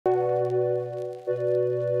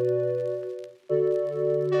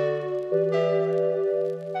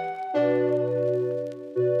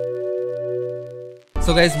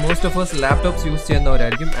So guys, most of us laptops use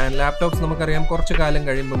ചെയ്യുന്നവരായിരിക്കും and laptops നമുക്കറിയാം കുറച്ച് കാലം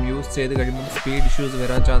കഴിയുമ്പോൾ യൂസ് ചെയ്ത് കഴിയുമ്പോൾ സ്പീഡ് ഇഷ്യൂസ്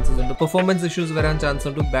വരാൻ ചാൻസസ് ഉണ്ട്, പെർഫോമൻസ് ഇഷ്യൂസ് വരാൻ ചാൻസ്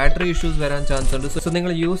ഉണ്ട്, ബാറ്ററി ഇഷ്യൂസ് വരാൻ ചാൻസ് ഉണ്ട്. സോ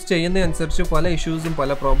നിങ്ങൾ യൂസ് ചെയ്യുന്നതനുസരിച്ച് പല ഇഷ്യൂസും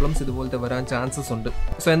പല പ്രോബ്ലംസ് ഇതുപോലത്തെ വരാൻ ചാൻസസ് ഉണ്ട്.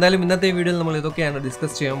 സോ എന്തായാലും ഇന്നത്തെ വീഡിയോയിൽ നമ്മൾ ഇതൊക്കെയാണ്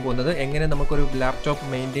ഡിസ്കസ് ചെയ്യാൻ പോകുന്നത്. എങ്ങനെ നമുക്കൊരു ലാപ്ടോപ്പ്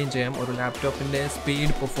മെയിൻറ്റെയിൻ ചെയ്യാം, ഒരു ലാപ്ടോപ്പിൻ്റെ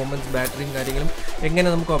സ്പീഡ്, പെർഫോമൻസ്, ബാറ്ററിയും കാര്യങ്ങളും എങ്ങനെ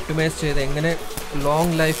നമുക്ക് ഒപ്റ്റിമൈസ് ചെയ്ത് എങ്ങനെ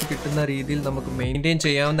ലോങ് ലൈഫ് കിട്ടുന്ന രീതിയിൽ നമുക്ക് മെയിൻറ്റെയിൻ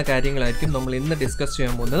ചെയ്യാവുന്ന കാര്യങ്ങളായിരിക്കും നമ്മൾ ഇന്ന് ഡിസ്കസ്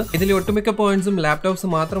ചെയ്യാൻ പോകുന്നത്. ഇതിൽ ഒട്ടുമിക്ക പോയിന്റ്സും ലാപ്ടോപ്സ്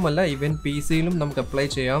മാത്രമല്ല ഈവൻ പി സിയിലും നമുക്ക് അപ്ലൈ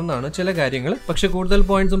ചെയ്യാവുന്നതാണ് ചില കാര്യങ്ങൾ. പക്ഷെ കൂടുതൽ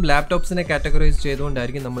പോയിന്റ്സും ലാപ്ടോപ്സിനെ കാറ്റഗറൈസ്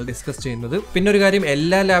ചെയ്തുകൊണ്ടായിരിക്കും നമ്മൾ ഡിസ്കസ് ചെയ്യുന്നത്. പിന്നെ ഒരു കാര്യം,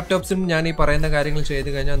 എല്ലാ ലാപ്ടോപ്സിനും ഞാൻ ഈ പറയുന്ന കാര്യങ്ങൾ ചെയ്ത്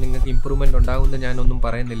കഴിഞ്ഞാൽ നിങ്ങൾക്ക് ഇമ്പ്രൂവ്മെന്റ് ഉണ്ടാകുമെന്ന് ഞാനൊന്നും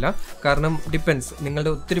പറയുന്നില്ല. കാരണം ഡിപ്പെൻസ്,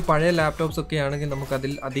 നിങ്ങളുടെ ഒത്തിരി പഴയ ലാപ്ടോപ്സ് ഒക്കെ ആണെങ്കിൽ നമുക്ക്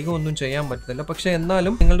അതിൽ അധികം ഒന്നും ചെയ്യാൻ പറ്റത്തില്ല. പക്ഷെ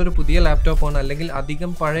എന്നാലും നിങ്ങളുടെ ഒരു പുതിയ ലാപ്ടോപ്പാണ് അല്ലെങ്കിൽ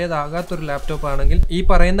അധികം പഴയതാകാത്തൊരു ലാപ്ടോപ്പ് ആണെങ്കിൽ ഈ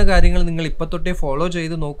പറയുന്ന കാര്യങ്ങൾ നിങ്ങൾ ഇപ്പൊ തൊട്ടേ ഫോളോ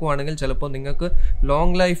ചെയ്ത് നോക്കുവാണെങ്കിൽ ചിലപ്പോൾ നിങ്ങൾക്ക്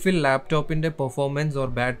ലോങ് ലൈഫിൽ ലാപ്ടോപ്പിന്റെ പെർഫോമൻസ്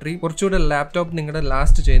ഓർ ബാറ്ററി കുറച്ചുകൂടെ ലാപ്ടോപ്പ് നിങ്ങളുടെ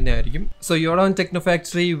ലാസ്റ്റ് ചെയ്യുന്നതായിരിക്കും. So യോഡ് on techno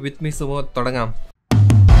factory with me sumo, തുടങ്ങാം.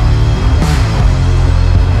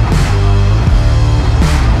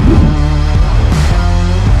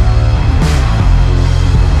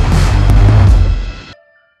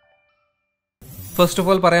 ഫസ്റ്റ് ഓഫ്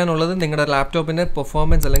ഓൾ പറയാനുള്ളത്, നിങ്ങളുടെ ലാപ്ടോപ്പിൻ്റെ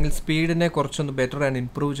പെർഫോമൻസ് അല്ലെങ്കിൽ സ്പീഡിനെ കുറച്ചൊന്ന് ബെറ്റർ ആൻഡ്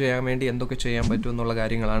ഇംപ്രൂവ് ചെയ്യാൻ വേണ്ടി എന്തൊക്കെ ചെയ്യാൻ പറ്റും എന്നുള്ള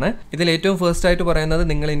കാര്യങ്ങളാണ്. ഇതിൽ ഏറ്റവും ഫസ്റ്റ് ആയിട്ട് പറയുന്നത്,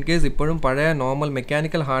 നിങ്ങൾ ഇൻ കേസ് ഇപ്പോഴും പഴയ normal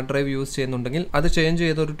mechanical hard drive use ചെയ്യുന്നുണ്ടെങ്കിൽ അത് ചേഞ്ച്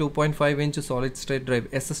ചെയ്ത് ഒരു 2.5 inch solid state drive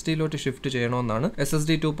SSD-ലോട്ട് shift ചെയ്യണമെന്നാണ്.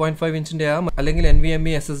 SSD 2.5 ഇഞ്ചിൻ്റെ ആകാം, അല്ലെങ്കിൽ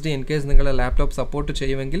NVMe SSD ഇൻ കേസ് നിങ്ങളുടെ laptop support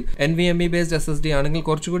ചെയ്യുമെങ്കിൽ NVMe based SSD ആണെങ്കിൽ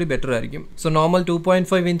കുറച്ചുകൂടി ബെറ്റർ ആയിരിക്കും. സോ നോർമൽ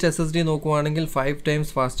 2.5 ഇഞ്ച് SSD നോക്കുവാണെങ്കിൽ 5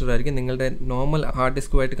 ടൈംസ് ഫാസ്റ്റർ ആയിരിക്കും നിങ്ങളുടെ നോർമൽ ഹാർഡ്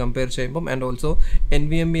ഡിസ്കുമായിട്ട് കമ്പയർ ചെയ്യുമ്പോൾ. ആൻഡ് ഓൾസോ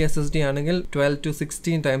NVMe SSD ആണെങ്കിൽ 12 to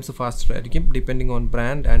 16 ടൈംസ് ഫാസ്റ്റർ ആയിരിക്കും ഡിപ്പെൻഡിങ് ഓൺ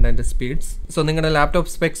ബ്രാൻഡ് ആൻഡ് അതിൻ്റെ സ്പീഡ്സ്. സോ നിങ്ങളുടെ ലാപ്ടോപ്പ്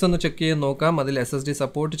സ്പെക്സ് ഒന്ന് ചെക്ക് ചെയ്ത് നോക്കാം. അതിൽ SSD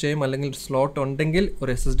സപ്പോർട്ട് ചെയ്യും, അല്ലെങ്കിൽ സ്ലോട്ട് ഉണ്ടെങ്കിൽ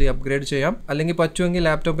ഒരു SSD അപ്ഗ്രേഡ് ചെയ്യാം, അല്ലെങ്കിൽ പറ്റുമെങ്കിൽ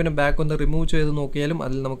ലാപ്ടോപ്പിന് ബാക്ക് ഒന്ന് റിമൂവ് ചെയ്ത് നോക്കിയാലും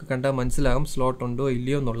അതിൽ നമുക്ക് കണ്ടാൽ മനസ്സിലാകും സ്ലോട്ട് ഉണ്ടോ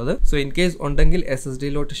ഇല്ലയോ എന്നുള്ളത്. സോ ഇൻ കേസ് ഉണ്ടെങ്കിൽ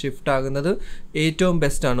SSD-ലോട്ട് ഷിഫ്റ്റ് ആകുന്നത് ഏറ്റവും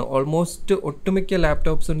ബെസ്റ്റ് ആണ്. ഓൾമോസ്റ്റ് ഒട്ടുമിക്ക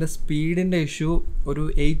ലാപ്ടോപ്സിൻ്റെ സ്പീഡിൻ്റെ ഇഷ്യൂ ഒരു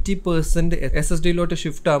 80% SSD-ലോട്ട്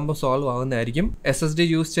ഷിഫ്റ്റ് ആകുമ്പോൾ സോൾവ് ആകുന്നതായിരിക്കും. SSD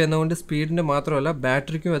യൂസ് ചെയ്യുന്നതുകൊണ്ട് സ്പീഡിന് മാത്രമല്ല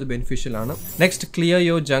ബാറ്ററിക്കും അത് ബെനിഫിഷ്യൽ ആണ്. Next, clear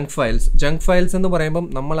your junk files. Junk files എന്ന് പറയുമ്പോൾ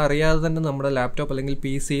നമ്മൾ അറിയാതെ തന്നെ നമ്മുടെ ലാപ്ടോപ്പ് അല്ലെങ്കിൽ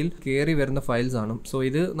പി സിയിൽ കയറി വരുന്ന ഫയൽസ് ആണ്. സോ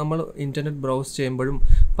ഇത് നമ്മൾ ഇന്റർനെറ്റ് ബ്രൗസ് ചെയ്യുമ്പോഴും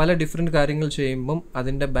പല ഡിഫറെൻറ്റ് കാര്യങ്ങൾ ചെയ്യുമ്പം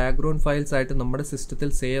അതിൻ്റെ ബാക്ക്ഗ്രൗണ്ട് ഫയൽസ് ആയിട്ട് നമ്മുടെ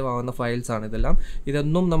സിസ്റ്റത്തിൽ സേവ് ആവുന്ന ഫയൽസ് ആണ് ഇതെല്ലാം.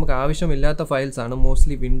 ഇതൊന്നും നമുക്ക് ആവശ്യമില്ലാത്ത ഫയൽസ് ആണ്.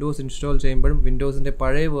 മോസ്റ്റ്ലി വിൻഡോസ് ഇൻസ്റ്റാൾ ചെയ്യുമ്പോഴും വിൻഡോസിൻ്റെ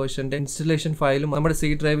പഴയ വേർഷൻ്റെ ഇൻസ്റ്റലേഷൻ ഫയലും നമ്മുടെ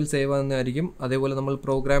സി ഡ്രൈവിൽ സേവ് ആവുന്നതായിരിക്കും. അതേപോലെ നമ്മൾ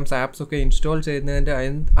പ്രോഗ്രാംസ്, ആപ്സ് ഒക്കെ ഇൻസ്റ്റാൾ ചെയ്യുന്നതിൻ്റെ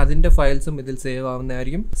അതിൻ്റെ ഫയൽസും ഇതിൽ സേവ്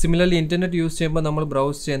ആവുന്നതായിരിക്കും. സിമിലർലി ഇന്റർനെറ്റ് യൂസ് ചെയ്യുമ്പോൾ നമ്മൾ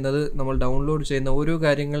ബ്രൗസ് ചെയ്യുന്നത്, നമ്മൾ ഡൗൺലോഡ് ചെയ്യുന്ന ഓരോ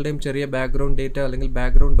കാര്യങ്ങളുടെയും ചെറിയ ബാക്ക്ഗ്രൗണ്ട് ഡേറ്റ അല്ലെങ്കിൽ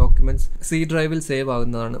ബാക്ക്ഗ്രൗണ്ട് ഡോക്യുമെന്റ്സ് സി ഡ്രൈവിൽ സേവ്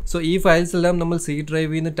ആകുന്നതാണ്. സോ ഈ ഫയൽസ് എല്ലാം നമ്മൾ സി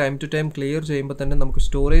ഡ്രൈവിൽ നിന്ന് ടൈം ടു ടൈം ക്ലിയർ ചെയ്യുമ്പോൾ തന്നെ നമുക്ക്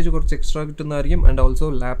സ്റ്റോറേജ് കുറച്ച് എക്സ്ട്രാ കിട്ടുന്നതായിരിക്കും. And also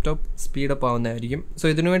laptop speed up ആവുന്നതായിരിക്കും. So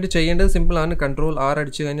ഇതിനുവേണ്ടി ചെയ്യേണ്ടത് സിമ്പിൾ ആണ്. Ctrl+R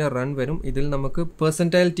അടിച്ചു കഴിഞ്ഞാൽ റൺ വരും. ഇതിൽ നമുക്ക്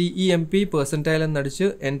 %temp % എന്നടിച്ച്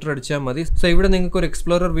എൻ്റർ അടിച്ചാൽ മതി. സോ ഇവിടെ നിങ്ങൾക്ക് ഒരു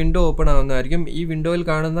എക്സ്പ്ലോറർ വിൻഡോ ഓപ്പൺ ആവുന്നതായിരിക്കും. ഈ വിൻഡോയിൽ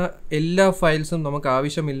കാണുന്ന എല്ലാ ഫയൽസും നമുക്ക്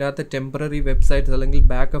ആവശ്യമില്ലാത്ത ടെമ്പററി വെബ്സൈറ്റ്സ് അല്ലെങ്കിൽ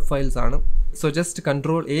ബാക്കപ്പ് ഫയൽസ് ആണ്. സോ ജസ്റ്റ്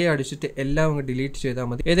Ctrl+A അടിച്ചിട്ട് എല്ലാം അങ്ങ് ഡിലീറ്റ് ചെയ്താൽ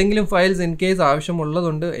മതി. ഏതെങ്കിലും ഫയൽസ് ഇൻ കേസ്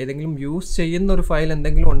ആവശ്യമുള്ളതുണ്ട്, ഏതെങ്കിലും യൂസ് ചെയ്യുന്ന ഒരു ഫയൽ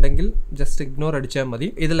എന്തെങ്കിലും ഉണ്ടെങ്കിൽ ജസ്റ്റ് ഇഗ്നോർ അടിച്ചാൽ മതി.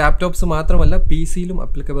 ഇത് ലാപ്ടോപ്സ് മാത്രമല്ല പി സിയിലും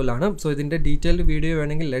അപ്ലിക്കബിൾ ആണ്. സോ ഇതിന്റെ ഡീറ്റെയിൽഡ് വീഡിയോ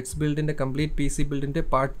വേണമെങ്കിൽ let's ബിൽഡിന്റെ complete P C ബിൽഡിന്റെ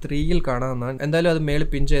part 3-ൽ കാണാവുന്നതാണ്. എന്തായാലും അത് മേളിൽ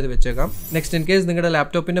പിൻ ചെയ്ത് വെച്ചേക്കാം. നെക്സ്റ്റ്, ഇൻ കേസ് നിങ്ങളുടെ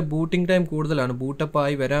ലാപ്ടോപ്പിന്റെ ബൂട്ടിംഗ് ടൈം കൂടുതലാണ്, ബൂട്ടപ്പ്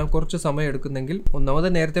ആയി വരാൻ കുറച്ച് സമയം എടുക്കുന്നെങ്കിൽ, ഒന്നാമത്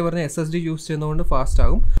നേരത്തെ പറഞ്ഞ SSD യൂസ് ചെയ്യുന്നതുകൊണ്ട് ഫാസ്റ്റ്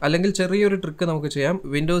ആകും. അല്ലെങ്കിൽ ചെറിയൊരു ട്രിക്ക് നമുക്ക് ചെയ്യാം.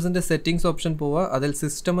 വിൻഡോസിന്റെ സെറ്റിംഗ്സ് ഓപ്ഷൻ പോവുക, അതിൽ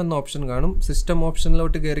സിസ്റ്റം എന്ന ഓപ്ഷൻ കാണും. സിസ്റ്റം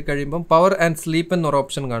ഓപ്ഷനിലോട്ട് കയറി കഴിയുമ്പോൾ പവർ ആൻഡ് സ്ലീപ്പ് എന്നൊരു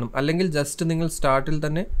ഓപ്ഷൻ കാണും. അല്ലെങ്കിൽ ജസ്റ്റ് നിങ്ങൾ സ്റ്റാർട്ടിൽ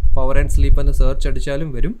തന്നെ പവർ ആൻഡ് സ്ലീപ്പ് എന്ന് സെർച്ച് അടിച്ചാലും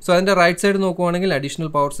വരും. സോ അതിന്റെ റൈറ്റ് സൈഡ് നോക്കുവാണെങ്കിൽ അഡീഷണൽ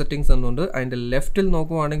പവർ സെറ്റിംഗ്സ് എന്നുണ്ട്. അതിന്റെ ലെഫ്റ്റിൽ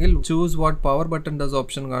നോക്കുവാണെങ്കിൽ choose watt power button does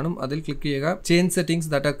option കാണും. അതിൽ ക്ലിക്ക് ചെയ്യുക. Change settings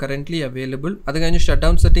that are currently available. അത് കഴിഞ്ഞ് ഷട്ട്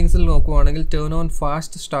ഡൗൺ സെറ്റിംഗ്സിൽ നോക്കുവാണെങ്കിൽ ടേൺ ഓൺ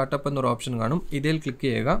ഫാസ്റ്റ് സ്റ്റാർട്ടപ്പ് എന്നൊരു ഓപ്ഷൻ കാണും. ഇതിൽ ക്ലിക്ക്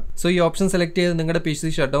ചെയ്യുക. സോ ഈ ഓപ്ഷൻ സെലക്ട് ചെയ്ത് നിങ്ങളുടെ പി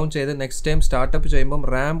സി ഷട്ട് ഡൗൺ ചെയ്ത് നെക്സ്റ്റ് ടൈം സ്റ്റാർട്ടപ്പ് ചെയ്യുമ്പോൾ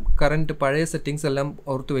റാം, കറന്റ്, പഴയ സെറ്റിംഗ്സ് എല്ലാം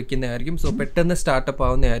ഓർത്ത് വെക്കുന്നതായിരിക്കും. സോ പെട്ടെന്ന് സ്റ്റാർട്ടപ്പ്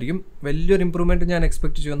ആവുന്നതായിരിക്കും. വലിയൊരു ഇംപ്രൂവ്മെന്റ് ഞാൻ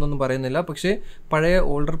എക്സ്പെക്ട് ചെയ്യുമെന്നൊന്നും പറയുന്നില്ല, പക്ഷേ പഴയ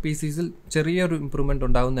ഓൾഡർ പി സിസിൽ ചെറിയൊരു improvement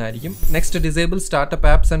ഉണ്ടാവുന്നതായിരിക്കും. Next, disable startup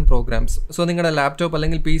apps and programmes. So നിങ്ങളുടെ ലാപ്ടോപ്പ്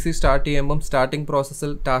അല്ലെങ്കിൽ പി സി സ്റ്റാർട്ട് ചെയ്യുമ്പോൾ സ്റ്റാർട്ടിംഗ്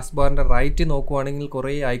പ്രോസസ്സിൽ ടാസ്ക് ബാറിന്റെ റൈറ്റ് നോക്കുവാണെങ്കിൽ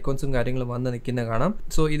കുറേ ഐക്കോൺസും കാര്യങ്ങളും വന്ന് നിൽക്കുന്ന കാണാം.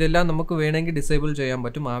 സോ ഇതെല്ലാം നമുക്ക് വേണമെങ്കിൽ ഡിസേബിൾ ചെയ്യാൻ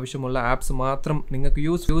പറ്റും. ആവശ്യമുള്ള ആപ്സ് മാത്രം, നിങ്ങൾക്ക്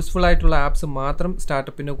യൂസ്ഫുൾ ആയിട്ടുള്ള ആപ്സ് മാത്രം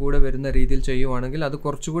സ്റ്റാർട്ടപ്പിന്റെ കൂടെ വരുന്ന രീതിയിൽ ചെയ്യുവാണെങ്കിൽ അത്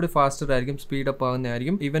കുറച്ചുകൂടി ഫാസ്റ്റർ ആയിരിക്കും, സ്പീഡപ്പ്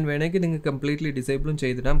ആകുന്നതായിരിക്കും. ഈവൻ വേണമെങ്കിൽ നിങ്ങൾക്ക് കംപ്ലീറ്റ്ലി ഡിസേബിളും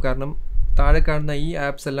ചെയ്തിടാം. കാരണം താഴെ കാണുന്ന ഈ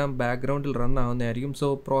ആപ്സ് എല്ലാം ബാക്ക്ഗ്രൗണ്ടിൽ റൺ ആവുന്നതായിരിക്കും. സോ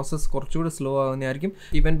പ്രോസസ്സ് കുറച്ചുകൂടി സ്ലോ ആവുന്നതായിരിക്കും.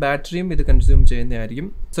 ഈവൻ ബാറ്ററിയും ഇത് കൺസ്യൂം ചെയ്യുന്നതായിരിക്കും.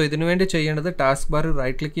 സോ ഇതിനുവേണ്ടി ചെയ്യേണ്ടത് ടാസ്ക് ബാറിൽ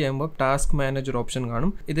റൈറ്റ് ക്ലിക്ക് ചെയ്യുമ്പോൾ ടാസ്ക് മാനേജർ ഓപ്ഷൻ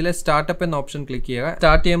കാണും. ഇതിലെ സ്റ്റാർട്ടപ്പ് എന്ന ഓപ്ഷൻ ക്ലിക്ക് ചെയ്യുക.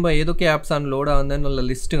 സ്റ്റാർട്ട് ചെയ്യുമ്പോൾ ഏതൊക്കെ ആപ്സ് ആണ് ലോഡ് ആവുന്നതെന്നുള്ള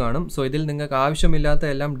ലിസ്റ്റ് കാണും. സോ ഇതിൽ നിങ്ങൾക്ക് ആവശ്യമില്ലാത്ത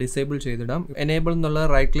എല്ലാം ഡിസേബിൾ ചെയ്തിടാം. എനേബിൾ എന്നുള്ള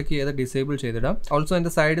റൈറ്റ് ക്ലിക്ക് ചെയ്ത് ഡിസേബിൾ ചെയ്തിടാം. ഓൾസോ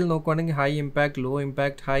എൻ്റെ സൈഡിൽ നോക്കുവാണെങ്കിൽ high impact, law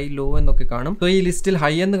impact, high, law എന്നൊക്കെ കാണും. സോ ഈ ലിസ്റ്റിൽ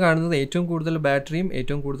ഹൈ എന്ന് കാണുന്നത് ഏറ്റവും കൂടുതൽ ബാറ്ററിയും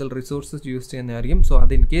ഏറ്റവും കൂടുതൽ റിസോഴ്സസ് യൂസ് ചെയ്യുന്നതായിരിക്കും. സോ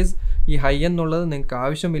അത് ഇൻ കേസ് ഈ ഹൈ എന്നുള്ളത് നിങ്ങൾക്ക്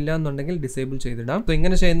ആവശ്യമില്ല എന്നുണ്ടെങ്കിൽ ഡിസേബിൾ ചെയ്തിടാം. സോ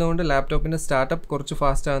ഇങ്ങനെ ചെയ്യുന്നതുകൊണ്ട് ലാപ്ടോപ്പിന്റെ സ്റ്റാർട്ടപ്പ് കുറച്ച്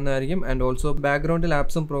ഫാസ്റ്റ് ആകുന്നതായിരിക്കും. ആൻഡ് ഓൾസോ ബാക്ക്ഗ്രൗണ്ടിൽ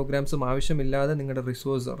ആപ്സും പ്രോഗ്രാംസും ആവശ്യമില്ലാതെ നിങ്ങളുടെ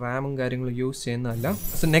റിസോഴ്സ് റാമും കാര്യങ്ങളും യൂസ് ചെയ്യുന്നതല്ല.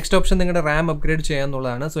 സോ നെക്സ്റ്റ് ഓപ്ഷൻ നിങ്ങളുടെ Ram upgrade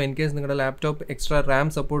ചെയ്യാന്നുള്ളതാണ്. So in case നിങ്ങളുടെ ലാപ്ടോപ്പ് എക്സ്ട്രാ റാം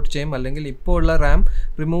സപ്പോർട്ട് ചെയ്യും, അല്ലെങ്കിൽ ഇപ്പോൾ ഉള്ള റാം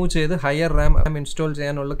റിമൂവ് ചെയ്ത് ഹയർ റാം ഇൻസ്റ്റാൾ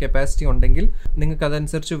ചെയ്യാനുള്ള കപ്പാസിറ്റി ഉണ്ടെങ്കിൽ നിങ്ങൾക്ക്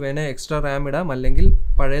അതനുസരിച്ച് വേണേൽ എക്സ്ട്രാ റാം ഇടാം, അല്ലെങ്കിൽ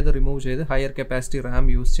പഴയത് റിമൂവ് ചെയ്ത് ഹയർ കപ്പാസിറ്റി റാം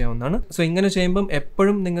യൂസ് ചെയ്യാവുന്നതാണ്. സോ ഇങ്ങനെ ചെയ്യുമ്പം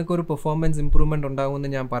എപ്പോഴും നിങ്ങൾക്ക് ഒരു പെർഫോമൻസ് ഇംപ്രൂവ്മെന്റ് ഉണ്ടാകുമെന്ന്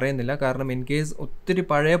ഞാൻ പറയുന്നില്ല. കാരണം ഇൻ കേസ് ഒത്തിരി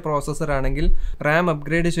പഴയ പ്രോസസ്സർ ആണെങ്കിൽ റാം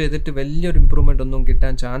അപ്ഗ്രേഡ് ചെയ്തിട്ട് വലിയൊരു ഇംപ്രൂവ്മെന്റ് ഒന്നും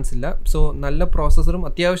കിട്ടാൻ ചാൻസ് ഇല്ല. സോ നല്ല പ്രോസസ്സറും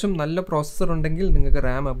അത്യാവശ്യം നല്ല പ്രോസസ്സർ ഉണ്ടെങ്കിൽ നിങ്ങൾക്ക്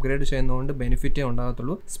റാം അപ്ഗ്രേഡ് ചെയ്യുന്നതുകൊണ്ട് ബെനിഫിറ്റേ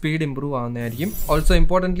ഉണ്ടാകത്തുള്ളൂ, സ്പീഡ് ഇംപ്രൂവ് ആവുന്നതായിരിക്കും. ഓൾസോ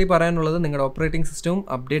ഇമ്പോർട്ടൻ്റ്ലി പറയാനുള്ളത് നിങ്ങളുടെ ഓപ്പറേറ്റിംഗ് സിസ്റ്റവും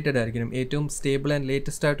അപ്ഡേറ്റഡ് ആയിരിക്കണം. ഏറ്റവും സ്റ്റേബിൾ ആൻഡ്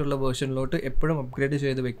ലേറ്റസ്റ്റ് ആയിട്ടുള്ള വേർഷനിലോട്ട് എപ്പോഴും അപ്ഗ്രേഡ്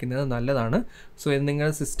ചെയ്ത് വെക്കുന്നത് നല്ലതാണ്. സോ ഇത്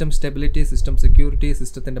നിങ്ങളുടെ സിസ്റ്റം സ്റ്റെബിലിറ്റി, സിസ്റ്റം സെക്യൂരിറ്റി,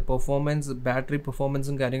 സിസ്റ്റത്തിന്റെ പെർഫോമൻസ്, ബാറ്ററി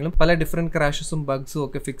പെർഫോമൻസും കാര്യങ്ങളും പല ഡിഫറെൻറ്റ് ക്രാഷസും ബഗ്സും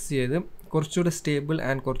ഒക്കെ ഫിക്സ് ചെയ്ത് കുറച്ചുകൂടി സ്റ്റേബിൾ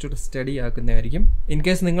ആൻഡ് കുറച്ചുകൂടി സ്റ്റഡി ആക്കുന്നതായിരിക്കും. ഇൻ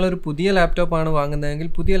കേസ് നിങ്ങളൊരു പുതിയ ലാപ്ടോപ്പാണ് വാങ്ങുന്നതെങ്കിൽ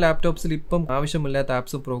പുതിയ ലാപ്ടോപ്സിൽ ഇപ്പം ആവശ്യമില്ലാത്ത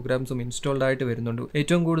ആപ്സും പ്രോഗ്രാംസും ഇൻസ്റ്റാൾഡ് ആയിട്ട് വരുന്നുണ്ട്.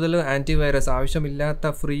 ഏറ്റവും കൂടുതൽ ആൻറ്റിവൈറസ്,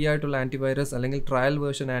 ആവശ്യമില്ലാത്ത ഫ്രീ ആയിട്ടുള്ള ആൻറ്റിവൈറസ് അല്ലെങ്കിൽ ട്രയൽ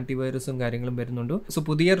വേർഷൻ ആൻറ്റിവൈറസും കാര്യങ്ങളും വരുന്നുണ്ട്. സോ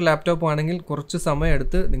പുതിയൊരു ലാപ്ടോപ്പ് ആണെങ്കിൽ കുറച്ച് സമയം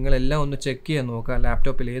എടുത്ത് നിങ്ങളെല്ലാം ഒന്ന് ചെക്ക് ചെയ്യാൻ നോക്കുക.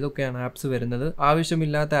 ലാപ്ടോപ്പിൽ ഏതൊക്കെയാണ് ആപ്സ് വരുന്നത്,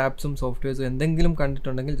 ആവശ്യമില്ലാത്ത ആപ്സും സോഫ്റ്റ്വെയർസും എന്തെങ്കിലും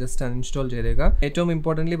കണ്ടിട്ടുണ്ടെങ്കിൽ ജസ്റ്റ് അൺഇൻസ്റ്റാൾ ചെയ്തേക്കുക. ഏറ്റവും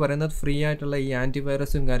ഇമ്പോർട്ടൻ്റ്ലി പറയുന്നത് ഫ്രീ ആയിട്ടുള്ള ഈ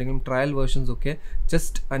ആൻറ്റിവൈറസും കാര്യങ്ങളും ട്രയൽ വേർഷൻസും ഒക്കെ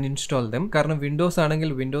ജസ്റ്റ് അൺഇൻസ്റ്റാൾ ദം. കാരണം വിൻഡോസ് ആണെങ്കിൽ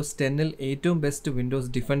വിൻഡോസ് 10ൽ ഏറ്റവും ബെസ്റ്റ് വിൻഡോസ്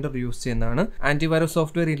ഡിഫൻഡർ യൂസ് ചെയ്യുന്നതാണ്. ആന്റിവൈറസ്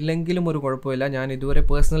സോഫ്റ്റ്വെയർ ഇല്ലെങ്കിലും ഒരു കുഴപ്പമില്ല. ഞാൻ ഇതുവരെ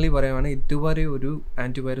പേഴ്സണലി പറയുവാണ്, ഇതുവരെ ഒരു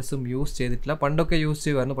ആന്റിവൈറസും യൂസ് ചെയ്തിട്ടില്ല. പണ്ടൊക്കെ യൂസ്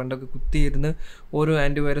ചെയ്യുമായിരുന്നു, പണ്ടൊക്കെ കുത്തിയിരുന്ന് ഓരോ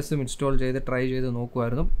ആന്റിവൈറസും ഇൻസ്റ്റാൾ ചെയ്ത് ട്രൈ ചെയ്ത്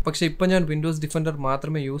നോക്കുമായിരുന്നു. പക്ഷേ ഇപ്പം ഞാൻ വിൻഡോസ് ഡിഫൻഡർ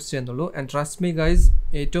മാത്രമേ യൂസ് ചെയ്യുന്നുള്ളൂ. ആൻഡ് ട്രസ്റ്റ് മീ ഗൈസ്,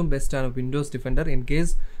 ഏറ്റവും ബെസ്റ്റ് ആണ് വിൻഡോസ് ഡിഫൻഡർ ഇൻ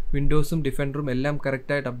കേസ് വിൻഡോസും ഡിഫൻഡറും എല്ലാം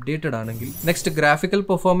കറക്റ്റായിട്ട് അപ്ഡേറ്റഡ് ആണെങ്കിൽ. നെക്സ്റ്റ് ഗ്രാഫിക്കൽ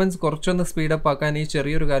പെർഫോമൻസ് കുറച്ചൊന്ന് സ്പീഡപ്പ് ആക്കാൻ ഈ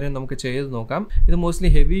ചെറിയൊരു കാര്യം നമുക്ക് ചെയ്ത് നോക്കാം. ഇത് മോസ്റ്റ്ലി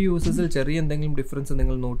ഹെവി യൂസേഴ്സിൽ ചെറിയ എന്തെങ്കിലും ഡിഫറൻസ്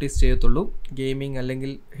നിങ്ങൾ നോട്ടീസ് ചെയ്യത്തുള്ളൂ. ഗെയിമിംഗ്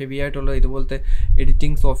അല്ലെങ്കിൽ ഹെവി ആയിട്ടുള്ള ഇതുപോലത്തെ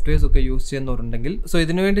എഡിറ്റിംഗ് സോഫ്റ്റ്വെയർസ് ഒക്കെ യൂസ് ചെയ്യുന്നവരുണ്ടെങ്കിൽ. സോ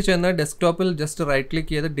ഇതിനുവേണ്ടി ചെയ്യുന്ന ഡെസ്ക്ടോപ്പിൽ ജസ്റ്റ് റൈറ്റ്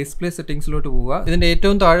ക്ലിക്ക് ചെയ്ത് ഡിസ്പ്ലേ സെറ്റിംഗ്സിലോട്ട് പോവുക. ഇതിന്റെ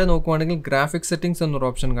ഏറ്റവും താഴെ നോക്കുവാണെങ്കിൽ ഗ്രാഫിക് സെറ്റിംഗ്സ് എന്നൊരു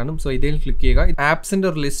ഓപ്ഷൻ കാണും. സോ ഇതിൽ ക്ലിക്ക് ചെയ്യുക. ആപ്സിന്റെ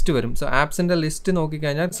ഒരു ലിസ്റ്റ് വരും. സോ ആപ്സിന്റെ ലിസ്റ്റ്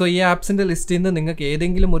നോക്കിക്കഴിഞ്ഞാൽ ഈ ആപ്സിന്റെ ലിസ്റ്റിൽ നിന്ന് നിങ്ങൾക്ക്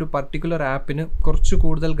ഏതെങ്കിലും ഒരു പർട്ടിക്കുലർ ആപ്പിന് കുറച്ച്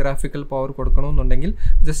കൂടുതൽ graphical power കൊടുക്കണമെന്നുണ്ടെങ്കിൽ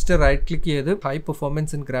just right click ചെയ്ത് high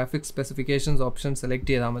performance in graphics specifications option select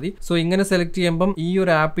ചെയ്താൽ മതി. സോ ഇങ്ങനെ സെലക്ട് ചെയ്യുമ്പം ഈ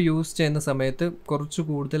ഒരു ആപ്പ് യൂസ് ചെയ്യുന്ന സമയത്ത് കുറച്ച്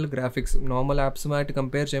കൂടുതൽ ഗ്രാഫിക്സ് നോർമൽ ആപ്സുമായിട്ട്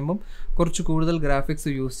കമ്പയർ ചെയ്യുമ്പം കുറച്ച് കൂടുതൽ ഗ്രാഫിക്സ്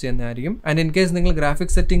യൂസ് ചെയ്യുന്നതായിരിക്കും. ആൻഡ് ഇൻ കേസ് നിങ്ങൾ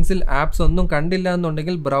ഗ്രാഫിക്സ് സെറ്റിംഗ്സിൽ ആപ്സ് ഒന്നും കണ്ടില്ല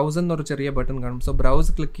എന്നുണ്ടെങ്കിൽ ബ്രൗസ് എന്നൊരു ചെറിയ ബട്ടൺ കാണും. സോ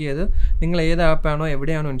ബ്രൗസ് ക്ലിക്ക് ചെയ്ത് നിങ്ങൾ ഏത് ആപ്പാണോ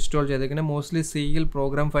എവിടെയാണോ ഇൻസ്റ്റാൾ ചെയ്തേക്കുന്നത്, മോസ്റ്റ്ലി സിയിൽ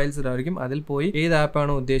പ്രോഗ്രാം ഫയൽസ് ആയിരിക്കും, അതിൽ പോയി ഏത്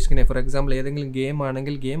ആപ്പാണോ ഉദ്ദേശിക്കുന്നത്. ഫോർ എക്സാമ്പിൾ ഏതെങ്കിലും ഗെയിം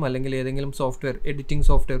ആണെങ്കിൽ ഗെയിം, അല്ലെങ്കിൽ ഏതെങ്കിലും software editing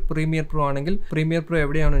software premier pro ആണെങ്കിൽ പ്രീമിയർ പ്രോ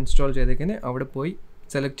എവിടെയാണോ ഇൻസ്റ്റാൾ ചെയ്തേക്കുന്നത് അവിടെ പോയി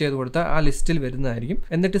സെലക്ട് ചെയ്ത് കൊടുത്താൽ ആ ലിസ്റ്റിൽ വരുന്നതായിരിക്കും.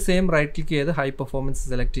 എന്നിട്ട് സെയിം റൈറ്റ് ക്ലിക്ക് ചെയ്ത് ഹൈ പെർഫോമൻസ്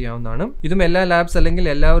സെലക്ട് ചെയ്യാവുന്നതാണ്. ഇതും എല്ലാ ലാബ്സ് അല്ലെങ്കിൽ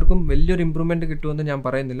എല്ലാവർക്കും വലിയൊരു ഇംപ്രൂവ്മെന്റ് കിട്ടുമെന്ന് ഞാൻ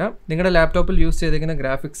പറയുന്നില്ല. നിങ്ങളുടെ ലാപ്ടോപ്പിൽ യൂസ് ചെയ്തേക്കുന്ന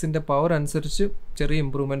ഗ്രാഫിക്സിന്റെ പവർ അനുസരിച്ച് ചെറിയ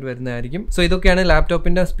ഇംപ്രൂവ്മെന്റ് വരുന്നതായിരിക്കും. സോ ഇതൊക്കെയാണ്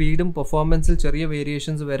ലാപ്ടോപ്പിന്റെ സ്പീഡും പെർഫോമൻസിൽ ചെറിയ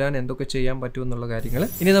വേരിയേഷൻസ് വരാൻ എന്തൊക്കെ ചെയ്യാൻ പറ്റും എന്നുള്ള കാര്യങ്ങൾ.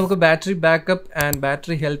 ഇനി നമുക്ക് ബാറ്ററി ബാക്കപ്പ് ആൻഡ്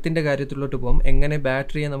ബാറ്ററി ഹെൽത്തിന്റെ കാര്യത്തിലോട്ട് പോകും. എങ്ങനെ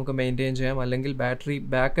ബാറ്ററിയെ നമുക്ക് മെയിൻറ്റെയിൻ ചെയ്യാം, അല്ലെങ്കിൽ ബാറ്ററി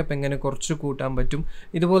ബാക്കപ്പ് എങ്ങനെ കുറച്ച് കൂട്ടാൻ പറ്റും,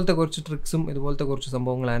 ഇതുപോലത്തെ കുറച്ച് ട്രിക്സും ഇതുപോലത്തെ കുറച്ച്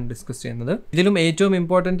സംഭവങ്ങളാണ് ഡിസ്കസ് ചെയ്യുന്നത്. ഇതിലും ഏറ്റവും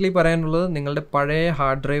ഇമ്പോർട്ടൻ്റ്ലി പറയാനുള്ളത് നിങ്ങളുടെ പഴയ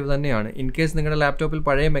ഹാർഡ് ഡ്രൈവ് തന്നെയാണ്. ഇൻ കേസ് നിങ്ങളുടെ ലാപ്ടോപ്പിൽ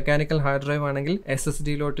പഴയ മെക്കാനിക്കൽ ഹാർഡ് ഡ്രൈവ് ആണെങ്കിൽ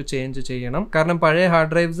SSDയിലോട്ട് ചേഞ്ച് ചെയ്യണം. കാരണം പഴയ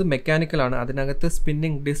ഹാർഡ് ഡ്രൈവ്സ് മെക്കാനിക്കൽ ആണ്, അതിനകത്ത്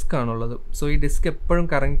സ്പിന്നിങ് ഡിസ്ക് ആണുള്ളത്. സോ ഈ ഡിസ്ക് എപ്പോഴും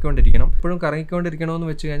കറങ്ങിക്കൊണ്ടിരിക്കണം. എപ്പോഴും കറങ്ങിക്കൊണ്ടിരിക്കണമെന്ന്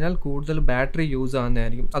വെച്ച് കഴിഞ്ഞാൽ കൂടുതൽ ബാറ്ററി യൂസ്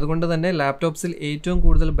ആവുന്നതായിരിക്കും. അതുകൊണ്ട് തന്നെ ലാപ്ടോപ്സിൽ ഏറ്റവും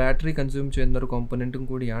കൂടുതൽ ബാറ്ററി കൺസ്യൂം ചെയ്യുന്ന ഒരു കോമ്പണന്റും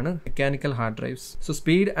കൂടിയാണ് mechanical hard drives. So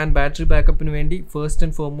speed and battery ബാക്കപ്പിന് വേണ്ടി ഫസ്റ്റ്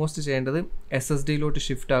ആൻഡ് ഫോർമോസ്റ്റ് ചെയ്യേണ്ടത് SSDയിലോട്ട്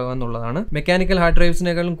ഷിഫ്റ്റ് ആകുക എന്നുള്ളതാണ്. മെക്കാനിക്കൽ ഹാർഡ്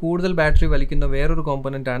ഡ്രൈവ്സിനേക്കാളും കൂടുതൽ ബാറ്ററി വലിക്കുന്ന വേറൊരു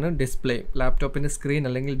കോമ്പണന്റ് ആണ് ഡിസ്പ്ലേ, ലാപ്ടോപ്പിന്റെ സ്ക്രീൻ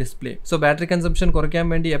അല്ലെങ്കിൽ ഡിസ്പ്ലേ. സോ ബാറ്ററി കൺസംപ്ഷൻ കുറയ്ക്കാൻ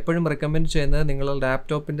വേണ്ടി എപ്പോഴും റെക്കമെൻഡ് ചെയ്യുന്നത് നിങ്ങളുടെ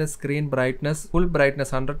ലാപ്ടോപ്പിന്റെ സ്ക്രീൻ ബ്രൈറ്റ്നസ് ഫുൾ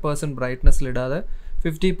ബ്രൈറ്റ്നസ് 100% ബ്രൈറ്റ്നസ്സിൽ ഇടാതെ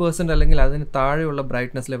 50% അല്ലെങ്കിൽ അതിന് താഴെയുള്ള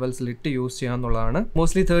ബ്രൈറ്റ്നസ് ലെവൽസിൽ ഇട്ട് use ചെയ്യാന്നുള്ളതാണ്.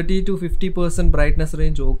 Mostly 30 to 50% brightness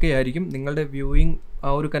range okay ആയിരിക്കും. നിങ്ങളുടെ വ്യൂയിങ്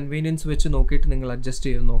ആ ഒരു കൺവീനിയൻസ് വെച്ച് നോക്കിയിട്ട് നിങ്ങൾ അഡ്ജസ്റ്റ്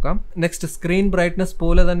ചെയ്ത് നോക്കാം. നെക്സ്റ്റ് സ്ക്രീൻ ബ്രൈറ്റ്നസ്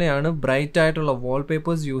പോലെ തന്നെയാണ് ബ്രൈറ്റ് ആയിട്ടുള്ള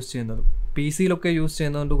വാൾപേപ്പേഴ്സ് യൂസ് ചെയ്യുന്നത്. PC-ലൊക്കെ യൂസ്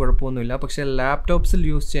ചെയ്യുന്നതുകൊണ്ട് കുഴപ്പമൊന്നുമില്ല. പക്ഷേ ലാപ്ടോപ്സിൽ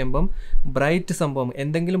യൂസ് ചെയ്യുമ്പം ബ്രൈറ്റ് സംഭവം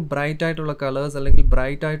എന്തെങ്കിലും ബ്രൈറ്റ് ആയിട്ടുള്ള കളേഴ്സ് അല്ലെങ്കിൽ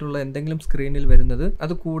ബ്രൈറ്റ് ആയിട്ടുള്ള എന്തെങ്കിലും സ്ക്രീനിൽ വരുന്നത്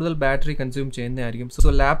അത് കൂടുതൽ ബാറ്ററി കൺസ്യൂം ചെയ്യുന്നതായിരിക്കും.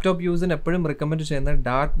 സോ ലാപ്ടോപ്പ് യൂസിന് എപ്പോഴും റെക്കമെൻഡ് ചെയ്യുന്ന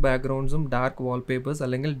ഡാർക്ക് ബാക്ക്ഗ്രൗണ്ട്സും ഡാർക്ക് വാൾപേപ്പേഴ്സ്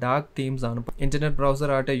അല്ലെങ്കിൽ ഡാർക്ക് തീംസ് ആണ്. ഇന്റർനെറ്റ്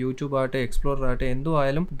ബ്രൗസർ ആകട്ടെ, യൂട്യൂബ് ആകട്ടെ, എക്സ്പ്ലോറർ ആകട്ടെ, എന്തോ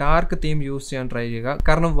ആയാലും ഡാർക്ക് തീം യൂസ് ചെയ്യാൻ ട്രൈ ചെയ്യുക.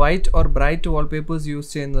 കാരണം white or bright wallpapers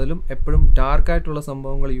use ചെയ്യുന്നതിലും എപ്പോഴും ഡാർക്ക് ആയിട്ടുള്ള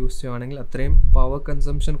സംഭവങ്ങൾ യൂസ് ചെയ്യുകയാണെങ്കിൽ അത്രയും power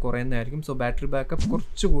consumption കുറയുന്നതായിരിക്കും. So battery backup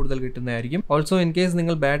കുറച്ച് കൂടുതൽ കിട്ടുന്നതായിരിക്കും. ഓൾസോ ഇൻ കേസ്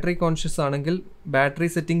നിങ്ങൾ ബാറ്ററി കോൺഷ്യസ് ആണെങ്കിൽ ബാറ്ററി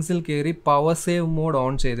സെറ്റിംഗ്സിൽ കയറി പവർ സേവ് മോഡ്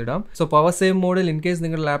ഓൺ ചെയ്തിടാം. സോ പവർ സേവ് മോഡിൽ ഇൻ കേസ്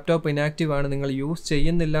നിങ്ങളുടെ ലാപ്ടോപ്പ് ഇനാക്റ്റീവ് ആണ്, നിങ്ങൾ യൂസ്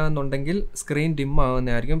ചെയ്യുന്നില്ല എന്നുണ്ടെങ്കിൽ സ്ക്രീൻ ഡിം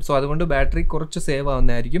ആവുന്നതായിരിക്കും. സോ അതുകൊണ്ട് ബാറ്ററി കുറച്ച് സേവ്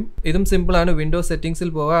ആവുന്നതായിരിക്കും. ഇതും സിമ്പിൾ ആണ്. വിൻഡോസ് സെറ്റിംഗ്സിൽ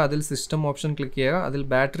പോവുക, അതിൽ സിസ്റ്റം ഓപ്ഷൻ ക്ലിക്ക് ചെയ്യുക, അതിൽ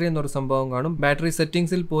ബാറ്ററി എന്നൊരു സംഭവം കാണും. ബാറ്ററി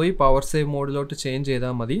സെറ്റിംഗ്സിൽ പോയി പവർ സേവ് മോഡിലോട്ട് ചേഞ്ച്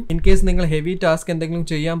ചെയ്താൽ മതി. ഇൻ കേസ് നിങ്ങൾ ഹെവി ടാസ്ക് എന്തെങ്കിലും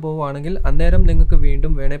ചെയ്യാൻ പോവുകയാണെങ്കിൽ അന്നേരം നിങ്ങൾക്ക്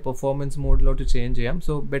വീണ്ടും വേണേ പെർഫോമൻസ് മോഡിലോട്ട് ചേഞ്ച് ചെയ്യാം.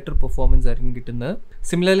 സോ ബെറ്റർ പെർഫോമൻസ് ആയിരിക്കും കിട്ടുന്നത്.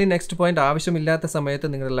 സിമിലർലി നെക്സ്റ്റ് പോയിന്റ്, ആവശ്യമില്ലാത്ത സമയത്ത്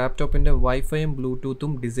നിങ്ങളുടെ ലാപ്ടോപ്പിന്റെ വൈഫൈയും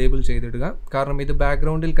ബ്ലൂടൂത്തും ഡിസേബിൾ ചെയ്തിടുക. കാരണം ഇത്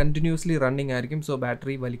ബാക്ക്ഗ്രൗണ്ടിൽ കണ്ടിന്യൂസ്ലി റണ്ണിങ് ആയിരിക്കും. So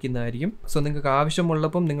battery വലിക്കുന്നതായിരിക്കും. സോ നിങ്ങൾക്ക്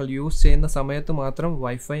ആവശ്യമുള്ളപ്പം നിങ്ങൾ യൂസ് ചെയ്യുന്ന സമയത്ത് മാത്രം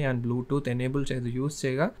വൈഫൈ ആൻഡ് ബ്ലൂടൂത്ത് എനേബിൾ ചെയ്ത് യൂസ്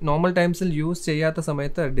ചെയ്യുക. നോർമൽ ടൈംസിൽ യൂസ് ചെയ്യാത്ത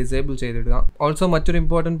സമയത്ത് ഡിസേബിൾ ചെയ്തിടുക. ഓൾസോ മറ്റൊരു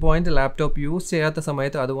ഇമ്പോർട്ടൻറ്റ് പോയിന്റ്, ലാപ്ടോപ്പ് യൂസ് ചെയ്യാത്ത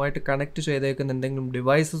സമയത്ത് അതുമായിട്ട് കണക്ട് ചെയ്തേക്കുന്ന എന്തെങ്കിലും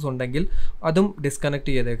ഡിവൈസസ് ഉണ്ടെങ്കിൽ അതും ഡിസ്കണക്ട്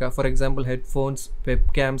ചെയ്തേക്കുക. For example headphones, web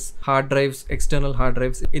CAMS, hard drives, external hard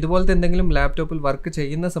drives, ഇതുപോലത്തെ എന്തെങ്കിലും ലാപ്ടോപ്പിൽ വർക്ക്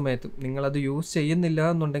ചെയ്യുന്ന സമയത്ത് നിങ്ങളത് യൂസ് ചെയ്യുന്നില്ല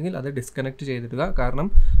എന്നുണ്ടെങ്കിൽ അത് ഡിസ്കണക്ട് ചെയ്തിടുക. കാരണം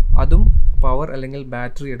അതും പവർ അല്ലെങ്കിൽ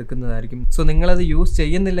ബാറ്ററി എടുക്കുന്നതായിരിക്കും. സോ നിങ്ങളത് യൂസ്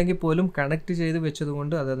ചെയ്യുന്നില്ലെങ്കിൽ പോലും കണക്ട് ചെയ്ത്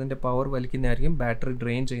വെച്ചതുകൊണ്ട് അത് അതിൻ്റെ പവർ വലിക്കുന്നതായിരിക്കും, ബാറ്ററി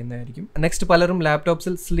ഡ്രെയിൻ ചെയ്യുന്നതായിരിക്കും. നെക്സ്റ്റ്, പലരും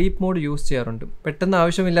ലാപ്ടോപ്സിൽ സ്ലീപ്പ് മോഡ് യൂസ് ചെയ്യാറുണ്ട്. പെട്ടെന്ന്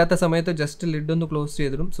ആവശ്യമില്ലാത്ത സമയത്ത് ജസ്റ്റ് ലിഡ് ഒന്ന് ക്ലോസ്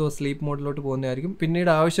ചെയ്തിടും. സോ സ്ലീപ്പ് മോഡിലോട്ട് പോകുന്നതായിരിക്കും.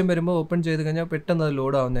 പിന്നീട് ആവശ്യം വരുമ്പോൾ ഓപ്പൺ ചെയ്ത് കഴിഞ്ഞാൽ പെട്ടെന്ന് അത്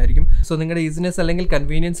ലോഡ് ആവുന്നതായിരിക്കും. സോ നിങ്ങളുടെ ഈസിനെസ് അല്ലെങ്കിൽ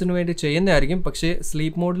കൺവീനിയൻസിന് വേണ്ടി ചെയ്യുന്നതായിരിക്കും. പക്ഷേ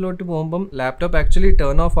സ്ലീപ്പ് മോഡിലോട്ട് പോകുമ്പം ലാപ്ടോപ്പ് ആക്ച്വലി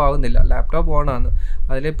ടേൺ ഓഫ് ആവുന്നില്ല, ലാപ്ടോപ്പ് ഓൺ ആണ്.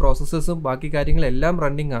 അതിലെ പ്രോസസ്സസും ബാക്കി കാര്യങ്ങളെല്ലാം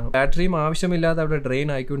റണ്ണിങ് ആണ്. ബാറ്ററിയും ആവശ്യമില്ലാതെ അവിടെ ഡ്രെയിൻ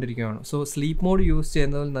ആയിക്കൊണ്ടിരിക്കുകയാണ്. സോ സ്ലീപ്പ് മോഡ് യൂസ്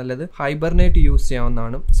ചെയ്യുന്നതിൽ നല്ലത് ഹൈബർനേറ്റ് യൂസ്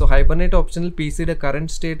ചെയ്യാവുന്നതാണ്. സോ ഹൈബർനേറ്റ് ഓപ്ഷനിൽ PC-യുടെ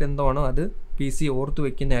കറന്റ് സ്റ്റേറ്റ് എന്താണോ അത് PC ഓർത്ത്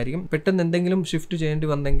വെക്കുന്നതായിരിക്കും. പെട്ടെന്ന് എന്തെങ്കിലും ഷിഫ്റ്റ് ചെയ്യേണ്ടി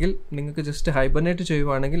വന്നെങ്കിൽ നിങ്ങൾക്ക് ജസ്റ്റ് ഹൈബർനേറ്റ്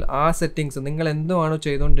ചെയ്യുവാണെങ്കിൽ ആ സെറ്റിംഗ്സ് നിങ്ങൾ എന്താണോ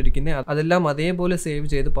ചെയ്തുകൊണ്ടിരിക്കുന്നത് അതെല്ലാം അതേപോലെ സേവ്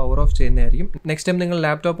ചെയ്ത് പവർ ഓഫ് ചെയ്യുന്നതായിരിക്കും. നെക്സ്റ്റ് ടൈം നിങ്ങൾ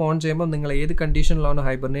ലാപ്ടോപ്പ് ഓൺ ചെയ്യുമ്പോൾ നിങ്ങൾ ഏത് കണ്ടീഷനിലാണോ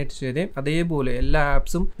ഹൈബർനേറ്റ് ചെയ്തേ അതേപോലെ എല്ലാ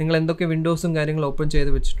ആപ്സും നിങ്ങൾ എന്തൊക്കെ വിൻഡോസും കാര്യങ്ങളും ഓപ്പൺ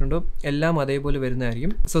ചെയ്ത് വെച്ചിട്ടുണ്ടോ എല്ലാം അതേപോലെ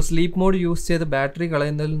വരുന്നതായിരിക്കും. സോ സ്ലീപ്പ് മോഡ് യൂസ് ചെയ്ത് ബാറ്ററി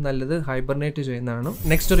കളയുന്നതിൽ നല്ലത് ഹൈബർനേറ്റ് ചെയ്യുന്നതാണ്.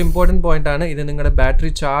 നെക്സ്റ്റ് ഒരു ഇമ്പോർട്ടൻറ്റ് പോയിന്റ് ആണ്, ഇത് നിങ്ങളുടെ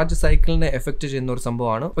ബാറ്ററി ചാർജ് സൈക്കിളിനെ എഫക്ട് ചെയ്യുന്ന ഒരു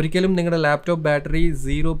സംഭവമാണ്. ഒരിക്കലും നിങ്ങളുടെ ലാപ്ടോപ്പ് ബാറ്ററി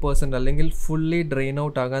 0% അല്ലെങ്കിൽ ഫുള്ളി ഡ്രെയിൻ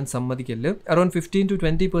ഔട്ട് ആകാൻ സമ്മതിക്കല്ല്. അറൌണ്ട്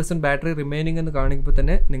 15-20% ബാറ്ററി റിമൈനിങ് എന്ന് കാണിക്കുമ്പോൾ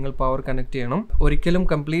തന്നെ നിങ്ങൾ പവർ കണക്ട് ചെയ്യണം. ഒരിക്കലും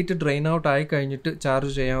കംപ്ലീറ്റ് ഡ്രെയിൻ ഔട്ട് ആയി കഴിഞ്ഞിട്ട്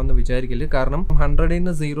ചാർജ് ചെയ്യാമെന്ന് വിചാരിക്കില്ല. കാരണം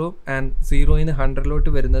 100-ന്ന് 0 ആൻഡ് 0-ന്ന് 100-ലോട്ട്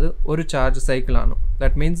വരുന്നത് ഒരു ചാർജ് സൈക്കിളാണ്.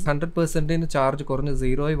 ദാറ്റ് മീൻസ് 100%-ന് ചാർജ് കുറഞ്ഞ്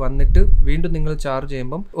 0 വന്നിട്ട് വീണ്ടും നിങ്ങൾ ചാർജ്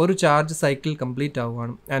ചെയ്യുമ്പം ഒരു ചാർജ് സൈക്കിൾ കംപ്ലീറ്റ്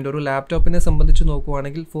ആവുകയാണ്. ആൻഡ് ഒരു ലാപ്ടോപ്പിനെ സംബന്ധിച്ച്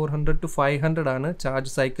നോക്കുവാണെങ്കിൽ 400-500 ആണ്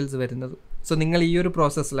ചാർജ് സൈക്കിൾസ് വരുന്നത്. സോ നിങ്ങൾ ഈ ഒരു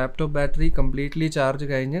process laptop battery completely charge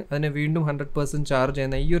കഴിഞ്ഞ് അതിനെ വീണ്ടും 100% ചാർജ്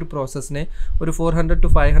ചെയ്യുന്ന ഈ ഒരു പ്രോസസ്സിനെ ഒരു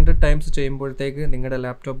 400-500 ടൈംസ് ചെയ്യുമ്പോഴത്തേക്ക് നിങ്ങളുടെ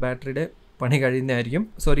ലാപ്ടോപ്പ് ബാറ്ററിയുടെ പണി കഴിയുന്നതായിരിക്കും.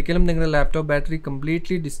 സോ ഒരിക്കലും നിങ്ങളുടെ ലാപ്ടോപ്പ് ബാറ്ററി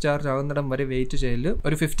കംപ്ലീറ്റ്ലി ഡിസ്ചാർജ് ആകുന്നിടം വരെ വെയിറ്റ് ചെയ്യല്.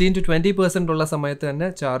 ഒരു 15-20% ഉള്ള സമയത്ത് തന്നെ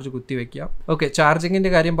ചാർജ് കുത്തി വെക്കുക. ഓക്കെ,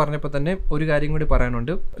 ചാർജിങ്ങിൻ്റെ കാര്യം പറഞ്ഞപ്പോൾ തന്നെ ഒരു കാര്യം കൂടി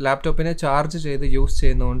പറയാനുണ്ട്. ലാപ്ടോപ്പിനെ ചാർജ് ചെയ്ത് യൂസ്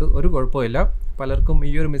ചെയ്യുന്നതുകൊണ്ട് ഒരു കുഴപ്പമില്ല. പലർക്കും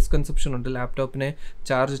ഈ ഒരു മിസ്കൺസെപ്ഷൻ ഉണ്ട്, ലാപ്ടോപ്പിനെ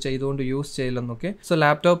ചാർജ് ചെയ്തുകൊണ്ട് യൂസ് ചെയ്യില്ലെന്നൊക്കെ. സോ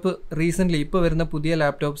ലാപ്ടോപ്പ് റീസെൻ്റ്ലി ഇപ്പോൾ വരുന്ന പുതിയ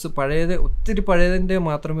ലാപ്ടോപ്സ് ഒത്തിരി പഴയതിൻ്റെ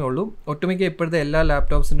മാത്രമേ ഉള്ളൂ. ഒട്ടുമിക്ക ഇപ്പോഴത്തെ എല്ലാ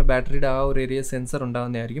ലാപ്ടോപ്സിൻ്റെ ബാറ്ററിയുടെ ആ ഒരു ഏരിയ സെൻസർ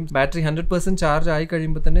ഉണ്ടാകുന്നതായിരിക്കും. ബാറ്ററി 100% ചാർജ് ആയി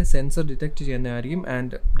കഴിയുമ്പോൾ തന്നെ സെൻസർ ഡിറ്റക്ട് ചെയ്യുന്നതായിരിക്കും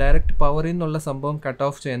ആൻഡ് ഡയറക്റ്റ് പവറിൽ നിന്നുള്ള സംഭവം കട്ട്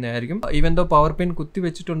ഓഫ് ചെയ്യുന്നതായിരിക്കും. ഈവൻ ദോ പവർ പിൻ കുത്തി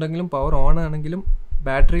വെച്ചിട്ടുണ്ടെങ്കിലും പവർ ഓൺ ആണെങ്കിലും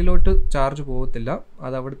ബാറ്ററിയിലോട്ട് ചാർജ് പോകത്തില്ല,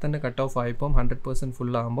 അത് അവിടെ തന്നെ കട്ട് ഓഫ് ആയിപ്പം 100%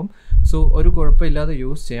 ഫുൾ ആകുമ്പം. സോ ഒരു കുഴപ്പമില്ലാതെ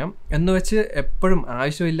യൂസ് ചെയ്യാം. എന്ന് വെച്ച് എപ്പോഴും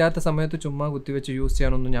ആവശ്യമില്ലാത്ത സമയത്ത് ചുമ്മാ കുത്തിവെച്ച് യൂസ്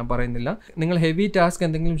ചെയ്യാനൊന്നും ഞാൻ പറയുന്നില്ല. നിങ്ങൾ ഹെവി ടാസ്ക്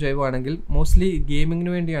എന്തെങ്കിലും ചെയ്യുവാണെങ്കിൽ, മോസ്റ്റ്ലി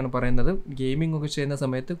ഗെയിമിങ്ങിന് വേണ്ടിയാണ് പറയുന്നത്, ഗെയിമിംഗ് ഒക്കെ ചെയ്യുന്ന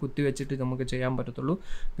സമയത്ത് കുത്തിവെച്ചിട്ട് നമുക്ക് ചെയ്യാൻ പറ്റത്തുള്ളൂ.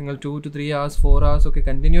 നിങ്ങൾ 2-3 hours 4 hours ഒക്കെ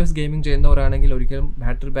കണ്ടിന്യൂസ് ഗെയിമിംഗ് ചെയ്യുന്നവരാണെങ്കിൽ ഒരിക്കലും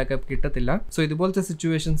ബാറ്ററി ബാക്കപ്പ് കിട്ടത്തില്ല. സോ ഇതുപോലത്തെ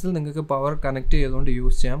സിറ്റുവേഷൻസിൽ നിങ്ങൾക്ക് പവർ കണക്ട് ചെയ്തുകൊണ്ട്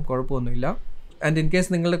യൂസ് ചെയ്യാം, കുഴപ്പമൊന്നുമില്ല. ആൻഡ് ഇൻ കേസ്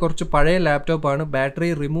നിങ്ങളുടെ കുറച്ച് പഴയ ലാപ്ടോപ്പാണ്, ബാറ്ററി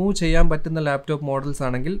റിമൂവ് ചെയ്യാൻ പറ്റുന്ന ലാപ്ടോപ്പ് മോഡൽസ്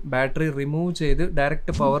ആണെങ്കിൽ ബാറ്ററി റിമൂവ് ചെയ്ത്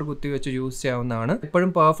ഡയറക്റ്റ് പവർ കുത്തിവെച്ച് യൂസ് ചെയ്യാവുന്നതാണ്.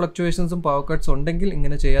 എപ്പോഴും പവർ ഫ്ലക്ച്വേഷൻസും പവർ കട്ട്സ് ഉണ്ടെങ്കിൽ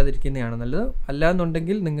ഇങ്ങനെ ചെയ്യാതിരിക്കുന്നതാണ് നല്ലത്.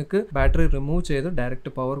 അല്ലാന്നുണ്ടെങ്കിൽ നിങ്ങൾക്ക് ബാറ്ററി റിമൂവ് ചെയ്ത്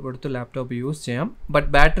ഡയറക്റ്റ് പവർ കൊടുത്ത് ലാപ്ടോപ്പ് യൂസ് ചെയ്യാം. ബട്ട്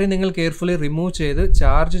ബാറ്ററി നിങ്ങൾ കെയർഫുള്ളി റിമൂവ് ചെയ്ത്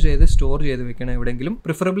ചാർജ് ചെയ്ത് സ്റ്റോർ ചെയ്ത് വെക്കണം എവിടെയെങ്കിലും.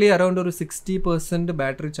 പ്രിഫറബിളി അറൌണ്ട് ഒരു 60%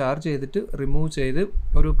 ബാറ്ററി ചാർജ് ചെയ്തിട്ട് റിമൂവ് ചെയ്ത്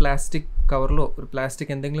ഒരു പ്ലാസ്റ്റിക് കവറിലോ ഒരു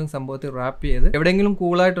പ്ലാസ്റ്റിക് എന്തെങ്കിലും സംഭവത്തിൽ റാപ്പ് ചെയ്ത് എവിടെയെങ്കിലും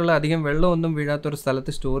കൂളായിട്ടുള്ള അധികം വെള്ളമൊന്നും വീഴാത്തൊരു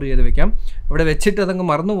സ്ഥലത്ത് സ്റ്റോർ ചെയ്ത് വെക്കാം. ഇവിടെ വെച്ചിട്ട് അതങ്ങ്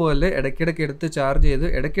മറന്നുപോലെ ഇടയ്ക്കിടയ്ക്ക് എടുത്ത് ചാർജ് ചെയ്ത്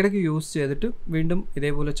ഇടയ്ക്കിടയ്ക്ക് യൂസ് ചെയ്തിട്ട് വീണ്ടും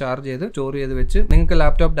ഇതേപോലെ ചാർജ് ചെയ്ത് സ്റ്റോർ ചെയ്ത് വെച്ച് നിങ്ങൾക്ക്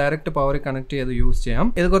ലാപ്ടോപ്പ് ഡയറക്റ്റ് പവറിൽ കണക്ട് ചെയ്ത് യൂസ് ചെയ്യാം.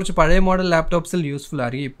 ഇത് കുറച്ച് പഴയ മോഡൽ ലാപ്ടോപ്സിൽ യൂസ്ഫുൾ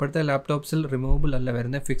ആയിരിക്കും. ഇപ്പോഴത്തെ ലാപ്ടോപ്സിൽ റിമൂവബിൾ അല്ല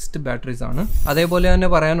വരുന്നത്, ഫിക്സ്ഡ് ബാറ്ററീസ് ആണ്. അതേപോലെ തന്നെ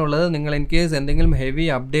പറയാനുള്ളത്, നിങ്ങൾ ഇൻ കേസ് എന്തെങ്കിലും ഹെവി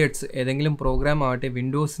അപ്ഡേറ്റ്സ് ഏതെങ്കിലും പ്രോഗ്രാം ആവട്ടെ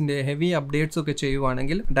വിൻഡോസിന്റെ ഹെവി അപ്ഡേറ്റ്സ് ഒക്കെ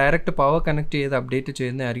ചെയ്യുവാണെങ്കിൽ ഡയറക്റ്റ് പവർ കണക്ട് ചെയ്ത് അപ്ഡേറ്റ്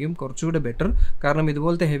ചെയ്യുന്നതായിരിക്കും കുറച്ചുകൂടി ബെറ്റർ. കാരണം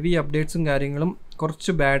ഇതുപോലത്തെ ഹെവി അപ്ഡേറ്റ്സും കാര്യങ്ങളും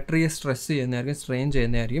കുറച്ച് ബാറ്ററിയെ സ്ട്രെസ് ചെയ്യുന്നതായിരിക്കും, സ്ട്രെയിൻ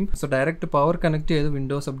ചെയ്യുന്നതായിരിക്കും. സോ ഡയറക്റ്റ് പവർ കണക്ട് ചെയ്ത്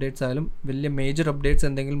വിൻഡോസ് അപ്ഡേറ്റ്സ് ആയാലും വലിയ മേജർ അപ്ഡേറ്റ്സ്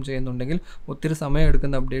എന്തെങ്കിലും ചെയ്യുന്നുണ്ടെങ്കിൽ ഒത്തിരി സമയം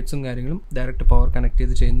എടുക്കുന്ന അപ്ഡേറ്റ്സും കാര്യങ്ങളും ഡയറക്റ്റ് പവർ കണക്ട്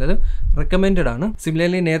ചെയ്ത് ചെയ്യുന്നത് റെക്കമെൻഡഡ് ആണ്.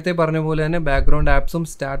 സിമിലർലി നേരത്തെ പറഞ്ഞ പോലെ തന്നെ ബാക്ക്ഗ്രൗണ്ട് ആപ്സും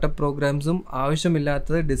സ്റ്റാർട്ടപ്പ് പ്രോഗ്രാംസും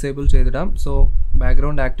ആവശ്യമില്ലാത്തത് ഡിസേബിൾ ചെയ്തിടാം. സോ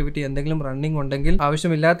ബാക്ക്ഗ്രൗണ്ട് ആക്ടിവിറ്റി എന്തെങ്കിലും റണ്ണിങ് ഉണ്ടെങ്കിൽ,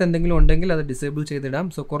 ആവശ്യമില്ലാത്ത എന്തെങ്കിലും ഉണ്ടെങ്കിൽ അത് ഡിസേബിൾ ചെയ്തിടാം.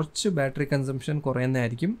 സോ കുറച്ച് ബാറ്ററി കൺസംഷൻ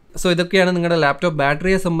കുറയുന്നതായിരിക്കും. സോ ഇതൊക്കെയാണ് നിങ്ങളുടെ ലാപ്ടോപ്പ്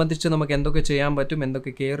ബാറ്ററിയെ സംബന്ധിച്ച് നമുക്ക് എന്തൊക്കെ ചെയ്യാൻ പറ്റും,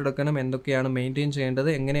 എന്തൊക്കെ കെയർ എടുക്കണം, എന്തൊക്കെയാണ് മെയിൻറ്റെയിൻ ചെയ്യേണ്ടത്,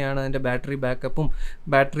 എങ്ങനെയാണ് അതിൻ്റെ ബാറ്ററി ബാക്കപ്പും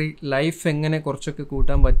ബാറ്ററി ലൈഫ് എങ്ങനെ കുറച്ചൊക്കെ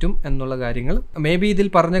കൂട്ടാൻ പറ്റും എന്നുള്ള കാര്യങ്ങൾ. മേ ബി ഇതിൽ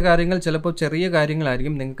പറഞ്ഞ കാര്യങ്ങൾ ചിലപ്പോൾ ചെറിയ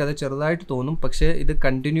കാര്യങ്ങളായിരിക്കും, നിങ്ങൾക്കത് ചെറുതായിട്ട് തോന്നും. പക്ഷേ ഇത്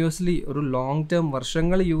കണ്ടിന്യൂസ്ലി ഒരു ലോങ് ടേം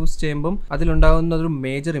വർഷങ്ങൾ യൂസ് ചെയ്യുമ്പം അതിലുണ്ടാകുന്ന ഒരു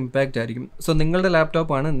മേജർ ഇമ്പാക്റ്റ് ആയിരിക്കും. സോ നിങ്ങളുടെ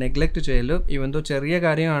ലാപ്ടോപ്പാണ്, നെഗ്ലക്ട് ചെയ്യല്. ഇവൻ ദോ ചെറിയ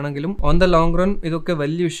കാര്യമാണെങ്കിലും ഓൺ ദ ലോങ് റൺ ഇതൊക്കെ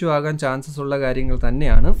വലിയ ഇഷ്യൂ ആകാൻ ചാൻസസ് ഉള്ള കാര്യങ്ങൾ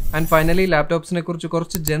തന്നെയാണ്. ആൻഡ് ഫൈനലി ലാപ്ടോപ്സിനെ കുറിച്ച്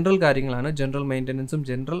കുറച്ച് ജനറൽ കാര്യങ്ങളാണ്, general മെയിൻ്റെനൻസും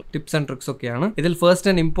general tips and tricks ഒക്കെയാണ്. ഇതിൽ ഫസ്റ്റ്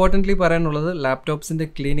ആൻഡ് ഇമ്പോർട്ടൻ്റ്ലി പറയാനുള്ളത് ലാപ്ടോപ്സിന്റെ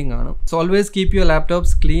ക്ലീനിങ് ആണ്. So always keep your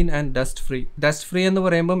laptops clean and dust free. Dust free എന്ന്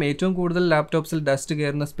പറയുമ്പോൾ ഏറ്റവും കൂടുതൽ ലാപ്ടോപ്സിൽ ഡസ്റ്റ്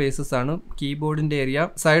കയറുന്ന സ്പേസസ് ആണ് കീബോർഡിന്റെ area,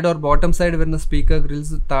 side or bottom side വരുന്ന സ്പീക്കർ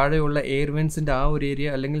ഗ്രിൽസ്, താഴെയുള്ള എയർ വെന്റ്സിന്റെ ആ ഒരു ഏരിയ,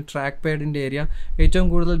 അല്ലെങ്കിൽ ട്രാക്ക് പാഡിന്റെ ഏരിയ, ഏറ്റവും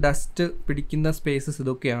കൂടുതൽ ഡസ്റ്റ് പിടിക്കുന്ന സ്പേസസ്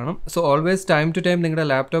ഇതൊക്കെയാണ്. So always time to time നിങ്ങളുടെ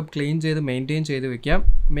ലാപ്ടോപ്പ് ക്ലീൻ ചെയ്ത് മെയിൻറ്റെയിൻ ചെയ്ത് വെക്കാം.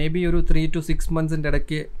 മേ ബി ഒരു 3 to 6 months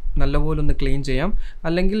ഇടയ്ക്ക് നല്ലപോലെ ഒന്ന് ക്ലീൻ ചെയ്യാം.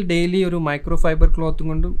 അല്ലെങ്കിൽ ഡെയിലി ഒരു മൈക്രോ ഫൈബർ ക്ലോത്തും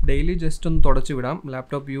കൊണ്ട് ഡെയിലി ജസ്റ്റ് ഒന്ന് തുടച്ച് വിടാം.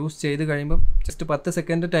 ലാപ്ടോപ്പ് യൂസ് ചെയ്ത് കഴിയുമ്പോൾ ജസ്റ്റ് 10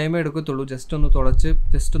 സെക്കൻഡ് ടൈമേ എടുക്കത്തുള്ളൂ, ജസ്റ്റ് ഒന്ന് തുടച്ച്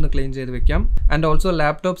ജസ്റ്റ് ഒന്ന് ക്ലീൻ ചെയ്ത് വെക്കാം. ആൻഡ് ഓൾസോ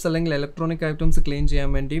ലാപ്ടോപ്സ് അല്ലെങ്കിൽ ഇലക്ട്രോണിക് ഐറ്റംസ് ക്ലീൻ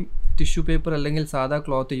ചെയ്യാൻ വേണ്ടി ടിഷ്യൂ പേപ്പർ അല്ലെങ്കിൽ സാധാ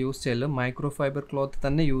ക്ലോത്ത് യൂസ് ചെയ്യല്, മൈക്രോ ഫൈബർ ക്ലോത്ത്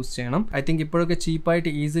തന്നെ യൂസ് ചെയ്യണം. ഐ തിങ്ക് ഇപ്പോഴൊക്കെ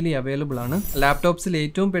ചീപ്പായിട്ട് ഈസിലി അവൈലബിൾ ആണ്. ലാപ്ടോപ്സിൽ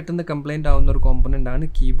ഏറ്റവും പെട്ടെന്ന് കംപ്ലൈൻറ്റ് ആവുന്ന ഒരു കോമ്പണൻ്റ് ആണ്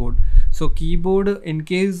keyboard. So keyboard in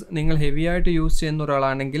case നിങ്ങൾ ഹെവി ആയിട്ട് യൂസ് ചെയ്യുന്ന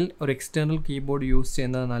ഒരാളാണെങ്കിൽ ഒരു എക്സ്റ്റേണൽ കീബോർഡ് യൂസ്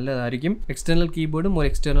ചെയ്യുന്നത് നല്ലതായിരിക്കും. എക്സ്റ്റേണൽ കീബോർഡും ഒരു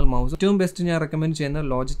എക്സ്റ്റേണൽ മൗസും. ഏറ്റവും ബെസ്റ്റ് ഞാൻ റെക്കമെൻഡ് ചെയ്യുന്ന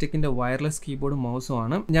ലോജിടെക്കിന്റെ വയർലെസ് കീബോർഡും മൗസും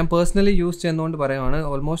ആണ്. ഞാൻ പേഴ്സണലി യൂസ് ചെയ്യുന്നതുകൊണ്ട് പറയുവാണ്,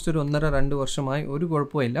 ഓൾമോസ്റ്റ് ഒരു 1.5-2 വർഷമായി ഒരു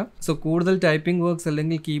കുഴപ്പമില്ല. സോ കൂടുതൽ ടൈപ്പിംഗ് വർക്ക്സ്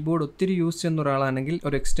അല്ലെങ്കിൽ കീബോർഡ് ഒത്തിരി യൂസ് ചെയ്യുന്ന ഒരാളാണെങ്കിൽ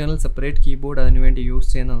ഒരു എക്സ്റ്റേണൽ സെപ്പറേറ്റ് കീബോർഡ് അതിനുവേണ്ടി യൂസ്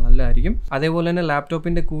ചെയ്യുന്നത് നല്ലതായിരിക്കും. അതേപോലെ തന്നെ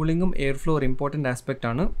ലാപ്ടോപ്പിന്റെ കൂളിംഗും എയർ ഫ്ലോ ഒരു ഇമ്പോർട്ടന്റ് ആസ്പെക്ട്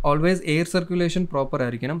ആണ്. ഓൾവേസ് എയർ സർക്കുലേഷൻ പ്രോപ്പർ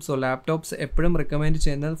ആയിരിക്കണം. സോ ലാപ്ടോപ്സ് എപ്പോഴും റെക്കമെൻഡ്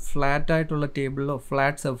ചെയ്യുന്നത് ഫ്ലാറ്റ് ആയിട്ടുള്ള ടേബിളിലോ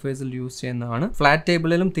ഫ്ലാറ്റ് സർഫേസിൽ യൂസ് ചെയ്യുന്നതാണ്. ഫ്ലാറ്റ്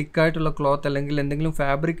ടേബിളിലും തിക്ക് ആയിട്ടുള്ള ക്ലോത്ത് അല്ലെങ്കിൽ എന്തെങ്കിലും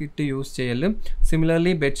ഫാബ്രിക് ഇട്ട് യൂസ് ചെയ്യലും.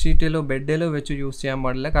 സിമിലർലി ബെഡ്ഷീറ്റിലോ ബെഡിലോ വെച്ച് യൂസ് ചെയ്യാൻ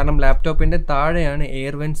പാടില്ല. കാരണം ലാപ്ടോപ്പിന്റെ താഴെയാണ്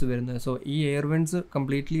എയർ വെന്റ്സ് വരുന്നത്. സോ ഈ എയർ വെന്റ്സ്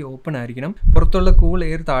കംപ്ലീറ്റ്ലി ഓപ്പൺ ആയിരിക്കണം. പുറത്തുള്ള കൂൾ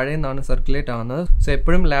എയർ താഴെ നിന്നാണ് സർക്കുലേറ്റ് ആവുന്നത്. സോ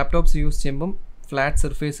എപ്പോഴും ലാപ്ടോപ്സ് യൂസ് ചെയ്യുമ്പം ഫ്ലാറ്റ്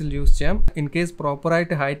സർഫേസിൽ യൂസ് ചെയ്യാം. ഇൻ കേസ്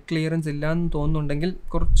പ്രോപ്പറായിട്ട് ഹൈറ്റ് ക്ലിയറൻസ് ഇല്ലാന്ന് തോന്നുന്നുണ്ടെങ്കിൽ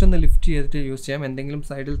കുറച്ചൊന്ന് ലിഫ്റ്റ് ചെയ്തിട്ട് യൂസ് ചെയ്യാം. എന്തെങ്കിലും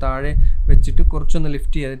സൈഡിൽ താഴെ വെച്ചിട്ട് കുറച്ചൊന്ന്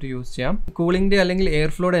ലിഫ്റ്റ് ചെയ്തിട്ട് യൂസ് ചെയ്യാം. കൂളിംഗിൻ്റെ അല്ലെങ്കിൽ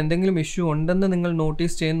എയർ ഫ്ലോയുടെ എന്തെങ്കിലും ഇഷ്യൂ ഉണ്ടെന്ന് നിങ്ങൾ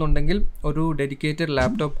നോട്ടീസ് ചെയ്യുന്നുണ്ടെങ്കിൽ ഒരു ഡെഡിക്കേറ്റഡ്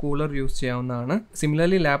ലാപ്ടോപ്പ് കൂളർ യൂസ് ചെയ്യാവുന്നതാണ്.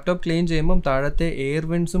 സിമിലർലി ലാപ്ടോപ്പ് ക്ലീൻ ചെയ്യുമ്പം താഴത്തെ എയർ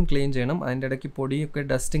വെന്റ്സും ക്ലീൻ ചെയ്യണം. അതിൻ്റെ ഇടയ്ക്ക് പൊടിയൊക്കെ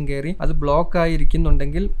ഡസ്റ്റും കയറി അത് block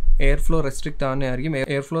ആയിരിക്കുന്നുണ്ടെങ്കിൽ air flow restrict ആവുന്നതായിരിക്കും.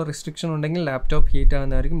 Air flow restriction ഉണ്ടെങ്കിൽ ലാപ്ടോപ്പ് ഹീറ്റ്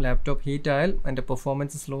ആവുന്നതായിരിക്കും. ലാപ്ടോപ്പ് ഹീറ്റ് ആയാൽ അതിൻ്റെ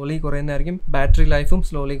പെർഫോമൻസ് സ്ലോലി കുറയുന്നതായിരിക്കും. ബാറ്ററി ലൈഫും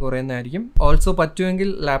സ്ലോലി കുറയുന്നതായിരിക്കും. ഓൾസോ പറ്റുമെങ്കിൽ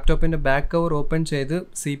ലാപ്ടോപ്പിന്റെ ബാക്ക് കവർ ഓപ്പൺ ചെയ്ത്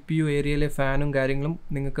CPU ഏരിയയിലെ ഫാനും കാര്യങ്ങളും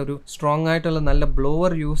നിങ്ങൾക്കൊരു സ്ട്രോങ് ആയിട്ടുള്ള നല്ല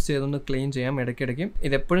ബ്ലോവർ യൂസ് ചെയ്തൊന്ന് ക്ലീൻ ചെയ്യാം ഇടയ്ക്കിടയ്ക്ക്.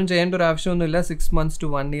 ഇതെപ്പോഴും ചെയ്യേണ്ട ഒരു ആവശ്യമൊന്നുമില്ല. 6 months to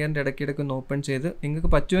 1 year ഇടയ്ക്കിടയ്ക്ക് ഒന്ന് ഓപ്പൺ ചെയ്ത്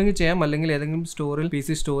നിങ്ങൾക്ക് പറ്റുമെങ്കിൽ ചെയ്യാം. അല്ലെങ്കിൽ ഏതെങ്കിലും സ്റ്റോറിൽ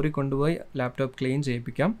PC സ്റ്റോറിൽ കൊണ്ടുപോയി ലാപ്ടോപ്പ് ക്ലീൻ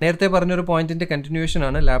ചെയ്യിപ്പിക്കാം. നേരത്തെ പറഞ്ഞൊരു പോയിന്റിന്റെ കണ്ടിന്യൂഷൻ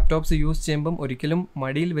ആണ്. ലാപ്ടോപ്സ് യൂസ് ചെയ്യുമ്പം ഒരിക്കലും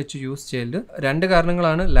മടിയിൽ വെച്ച് യൂസ് ചെയ്യരുത്. 2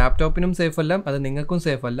 കാരണങ്ങളാണ്. ലാപ്ടോപ്പിനും സേഫ് അല്ല, അത് നിങ്ങൾക്കും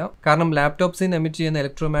സേഫ് അല്ല. കാരണം ലാപ്ടോപ്സിൽ നിന്ന് എമിറ്റ് ചെയ്യുന്ന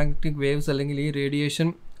ഇലക്ട്രോമാഗ്നറ്റിക് വേവ്സ് അല്ലെങ്കിൽ ഈ റേഡിയേഷൻ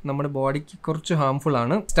നമ്മുടെ ബോഡിക്ക് കുറച്ച് ഹാംഫുൾ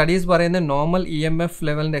ആണ്. സ്റ്റഡീസ് പറയുന്ന നോർമൽ EMF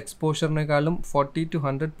ലെവലിന്റെ എക്സ്പോഷറിനേക്കാളും 40 to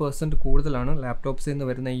 100% കൂടുതലാണ് ലാപ്ടോപ്സിൽ നിന്ന്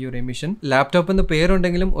വരുന്ന ഈ ഒരു എമിഷൻ. ലാപ്ടോപ്പ് എന്ന്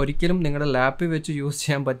പേരുണ്ടെങ്കിലും ഒരിക്കലും നിങ്ങളുടെ ലാപ്പിൽ വെച്ച് യൂസ്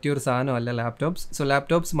ചെയ്യാൻ പറ്റിയ ഒരു സാധനമല്ല ലാപ്ടോപ്സ്. സോ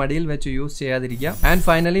ലാപ്ടോപ്സ് മടിയിൽ വെച്ച് യൂസ് ചെയ്യാതിരിക്കുക. ആൻഡ്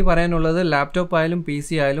ഫൈനലി പറയാനുള്ളത്, ലാപ്ടോപ്പ് ആയാലും PC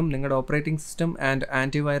ആയാലും നിങ്ങളുടെ ഓപ്പറേറ്റിംഗ് സിസ്റ്റം ആൻഡ്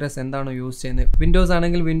ആന്റിവൈറസ് എന്താണോ യൂസ് ചെയ്യുന്നത്. വിൻഡോസ്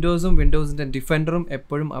ആണെങ്കിൽ വിൻഡോസും വിൻഡോസിന്റെ ഡിഫൻഡറും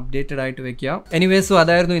എപ്പോഴും അപ്ഡേറ്റഡ് ആയിട്ട് വെക്കുക. എനിവേസ്,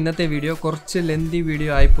 അതായിരുന്നു ഇന്നത്തെ വീഡിയോ. കുറച്ച് ലെന്തി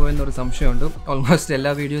വീഡിയോ ആയിപ്പോയെന്നൊരു സംശയമുണ്ട്. ഓൾമോസ്റ്റ്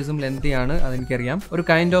എല്ലാ വീഡിയോ വീഡിയോസും ലെങ്തി ആണ്, അതെനിക്കറിയാം. ഒരു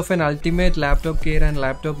kind of N ultimate laptop care and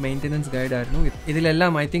laptop maintenance guide ആയിരുന്നു.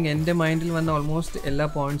 ഇതിലെല്ലാം ഐ തിങ്ക് എൻ്റെ മൈൻഡിൽ വന്ന ഓൾമോസ്റ്റ് എല്ലാ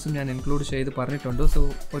പോയിന്റ്സും ഞാൻ ഇൻക്ലൂഡ് ചെയ്ത് പറഞ്ഞിട്ടുണ്ട്. സോ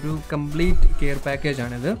ഒരു കംപ്ലീറ്റ് കെയർ പാക്കേജ്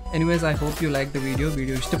ആണിത്. Anyways I hope you like the video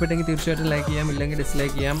ഇഷ്ടപ്പെട്ടെങ്കിൽ തീർച്ചയായിട്ടും ലൈക്ക് ചെയ്യാം, ഇല്ലെങ്കിൽ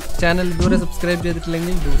ഡിസ്ലൈക്ക് ചെയ്യാം. ചാനൽ ഇതുവരെ സബ്സ്ക്രൈബ്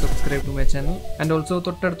ചെയ്തിട്ടില്ലെങ്കിൽ do subscribe to my channel and also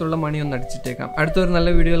തൊട്ടടുത്തുള്ള മണി ഒന്ന് അടിച്ചിട്ടേക്കാം. അടുത്തൊരു നല്ല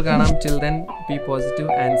വീഡിയോയിൽ കാണാം. Till then, be positive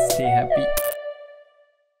and stay happy.